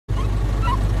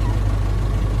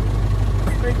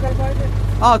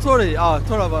Ah, थोड़ी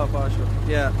बहुत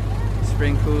yeah,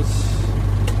 sprinkles.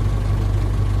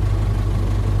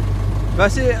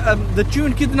 वैसे the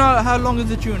tune कितना, how long is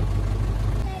the tune?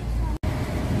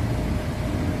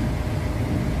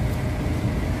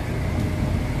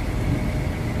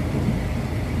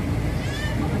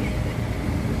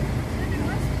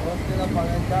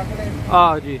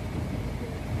 Ah ji.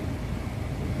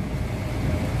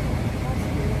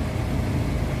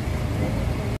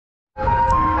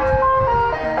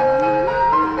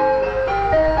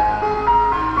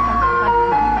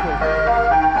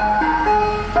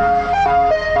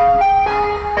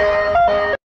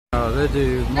 They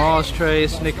do Mars tray,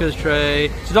 Snickers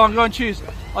tray. So don't go and choose.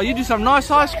 Oh, you do some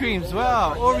nice ice creams.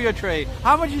 Wow, Oreo tray.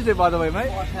 How much is it, by the way, mate?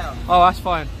 £5. Oh, that's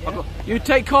fine. You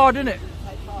take card, innit?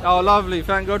 Oh, lovely.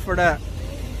 Thank God for that.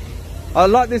 I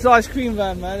like this ice cream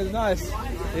van, man. It's nice.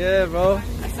 Yeah, bro.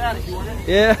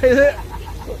 Yeah, is it?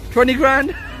 20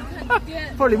 grand?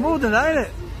 Probably more than that, isn't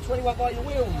it? 21 by your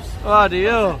wheels. Oh,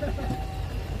 dear.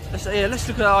 Let's look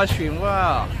at that ice cream.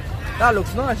 Wow. That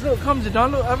looks nice. Look, comes it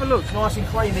down. Look, have a look. It's nice and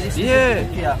creamy. This yeah.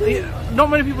 Not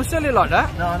many people sell it like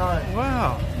that. No, no.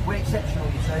 Wow. We're exceptional,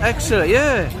 you see. Excellent,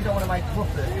 yeah. We don't want to make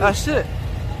profit. That's it.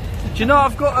 Do you know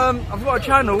I've got a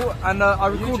channel and I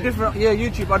record different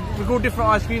YouTube. I record different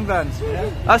ice cream vans.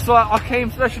 Yeah. That's why I came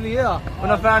especially here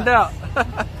when I found out.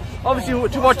 Obviously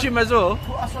to watch him as well.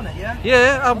 Put us on it, yeah?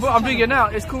 Yeah, I'm doing it now.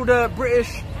 It's called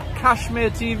British Kashmir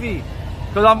TV.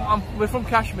 Because we're from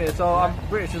Kashmir, so I'm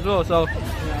British as well. So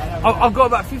I've got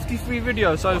about 53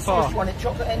 videos so far. You want it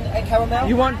chocolate and caramel?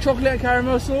 You want chocolate and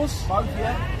caramel sauce? Both,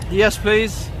 yeah. Yes,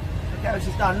 please. Look how this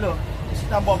is done. Look, this is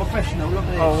done by a professional. Look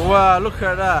at this. Oh wow, look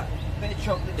at that. Bit of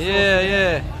chocolate.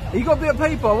 Yeah. You got a bit of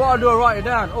paper? What I'll do, I'll write it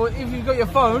down. Or if you've got your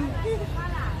phone,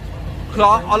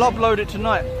 Clark, I'll upload it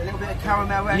tonight. A little bit of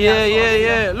caramel around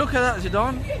Yeah. Look at that,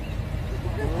 Zidane.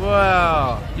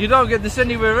 Wow. You don't get this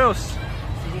anywhere else.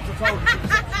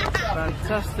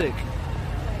 Fantastic.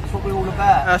 That's what we're all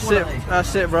about.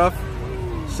 That's it, bruv.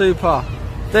 Super.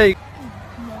 There you go.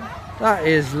 That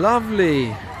is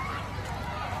lovely,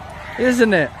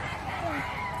 isn't it?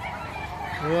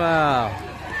 Wow.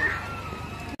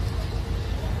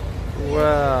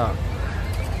 Wow.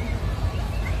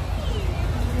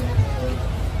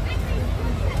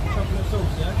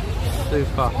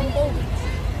 Super.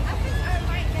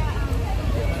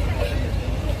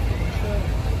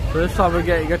 First time we're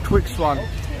getting a Twix one.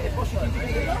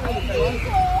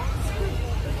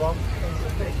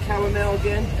 Caramel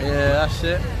again. Yeah, that's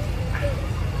it.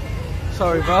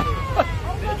 Sorry, bro.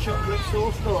 Bit of chocolate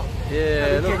sauce, look.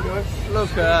 Yeah, look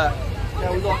at that.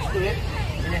 Now we like to do it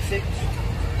in Essex.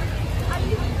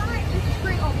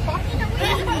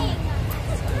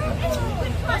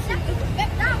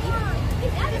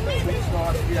 It's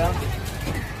nice, yeah.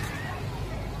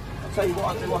 I'll tell you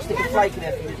what I do, I stick a flake in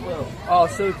there for you as well. Oh,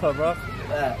 super, bro.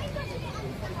 Yeah.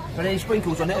 But any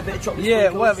sprinkles on it, a bit of chocolate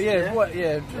sprinkles.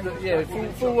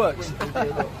 Full works.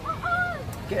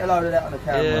 Get a load of that on the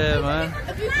camera. Yeah, man.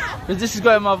 Because this is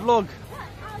going in my vlog.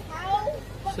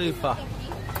 Super.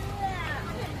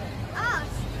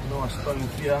 Nice spoon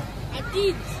for you.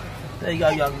 There you go,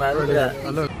 young man. Look at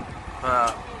that. Look.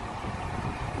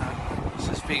 This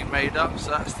is being made up.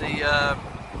 So that's the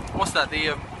what's that?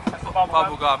 The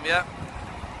bubble gum, yeah.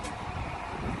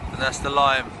 And that's the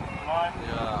lime.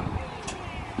 Yeah.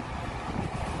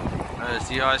 There's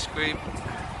the ice cream.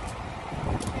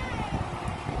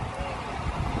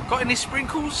 Got any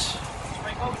sprinkles?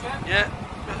 Sprinkles, yeah? Yeah,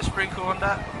 bit of sprinkle on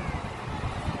that.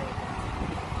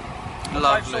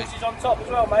 Lovely. Sauces on top as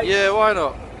well, mate. Yeah, why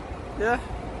not? Yeah.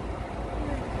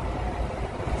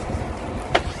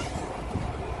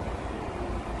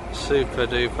 Super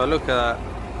duper, look at that.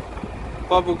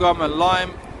 Bubblegum and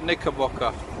lime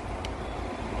knickerbocker.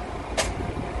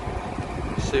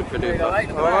 Super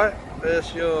duper. Alright,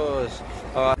 there's yours.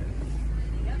 Alright.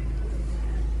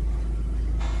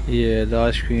 Yeah, the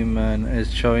ice cream man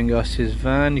is showing us his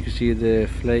van. You can see the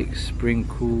flakes,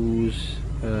 sprinkles,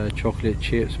 chocolate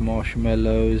chips,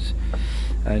 marshmallows,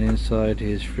 and inside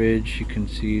his fridge you can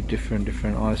see different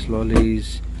ice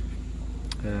lollies,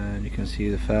 and you can see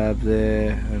the fab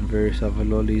there and various other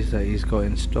lollies that he's got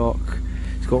in stock.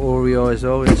 He's got Oreo as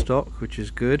well in stock, which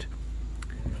is good.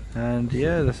 And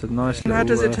yeah, that's a nice little how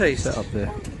does it taste? setup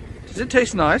there. Does it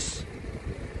taste nice?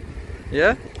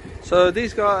 Yeah. So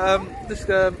these guys, this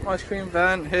ice cream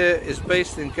van here is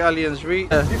based in Galleons Reach.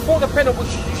 Before the penalty,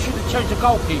 you should have changed the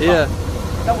goalkeeper. Yeah.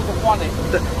 That was a funny.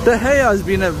 The hair has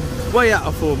been way out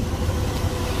of form. Is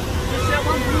there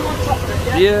one blue on chocolate,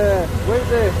 yeah? Yeah. Wait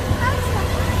there.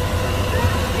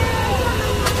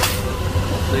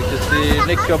 So you can see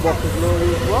Knickerbocker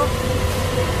Glory. What?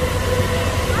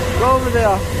 Go over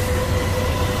there.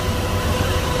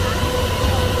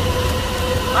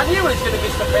 I knew he was going to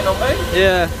miss the pen on me.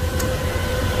 Yeah.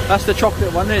 That's the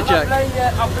chocolate one, isn't it, Jack? I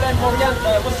blame Morian,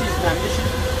 what's his name?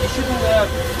 You shouldn't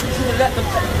let them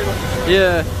take it off.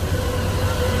 Yeah.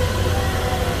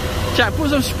 Jack, put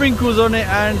some sprinkles on it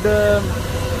and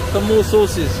some more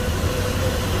sauces.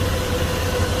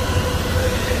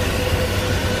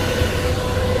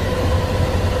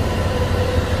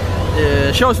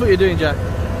 Yeah, show us what you're doing, Jack.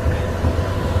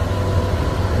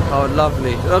 Oh,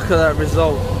 lovely. Look at that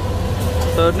result.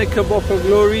 So, Knickerbocker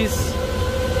Glories.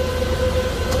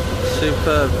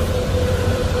 Superb.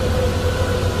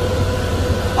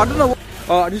 I don't know what...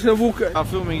 Oh, I'm just going to walk... I'm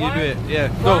filming you, do it. Yeah,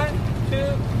 go. 1,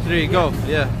 2, 3, go.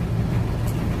 Yeah.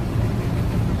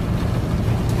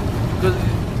 Good.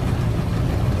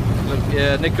 Look,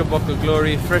 yeah, Knickerbocker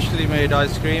Glory, freshly made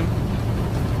ice cream.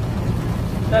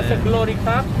 That's a glory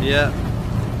cup. Yeah.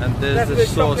 And there's That's the with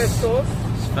sauce. chocolate sauce.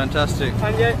 It's fantastic.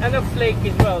 And a flake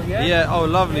as well, yeah? Yeah, oh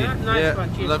lovely. Yeah, nice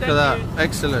one. Cheers. Look at Thank that. you.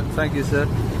 Excellent. Thank you, sir.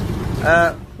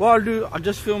 What I'll do, I'll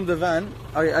just film the van.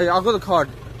 I got the card.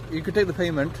 You could take the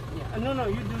payment. Yeah. No,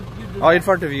 you do Oh, that. in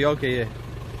front of you. Okay, yeah.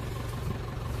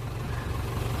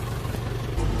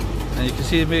 And you can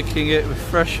see making it with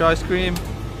fresh ice cream.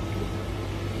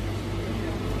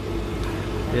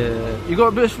 Yeah. You got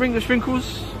a bit of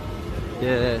sprinkles?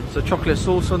 Yeah. So chocolate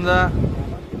sauce on that.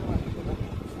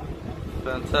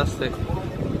 Fantastic.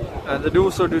 And they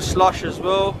also do slush as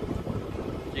well.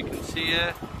 You can see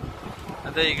here.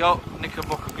 And there you go,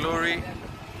 Knickerbocker Glory.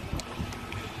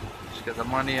 Just get the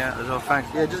money out as well. Thanks.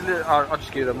 Yeah, I'll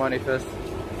just give you the money first.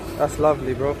 That's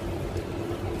lovely, bro.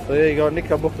 So there you go,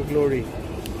 Knickerbocker Glory.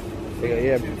 There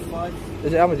you go, yeah.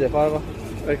 Is it how much? $5?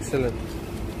 Excellent.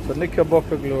 So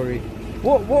Knickerbocker Glory.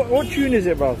 What tune is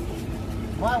it, bro?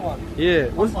 My one. Yeah.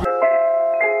 What's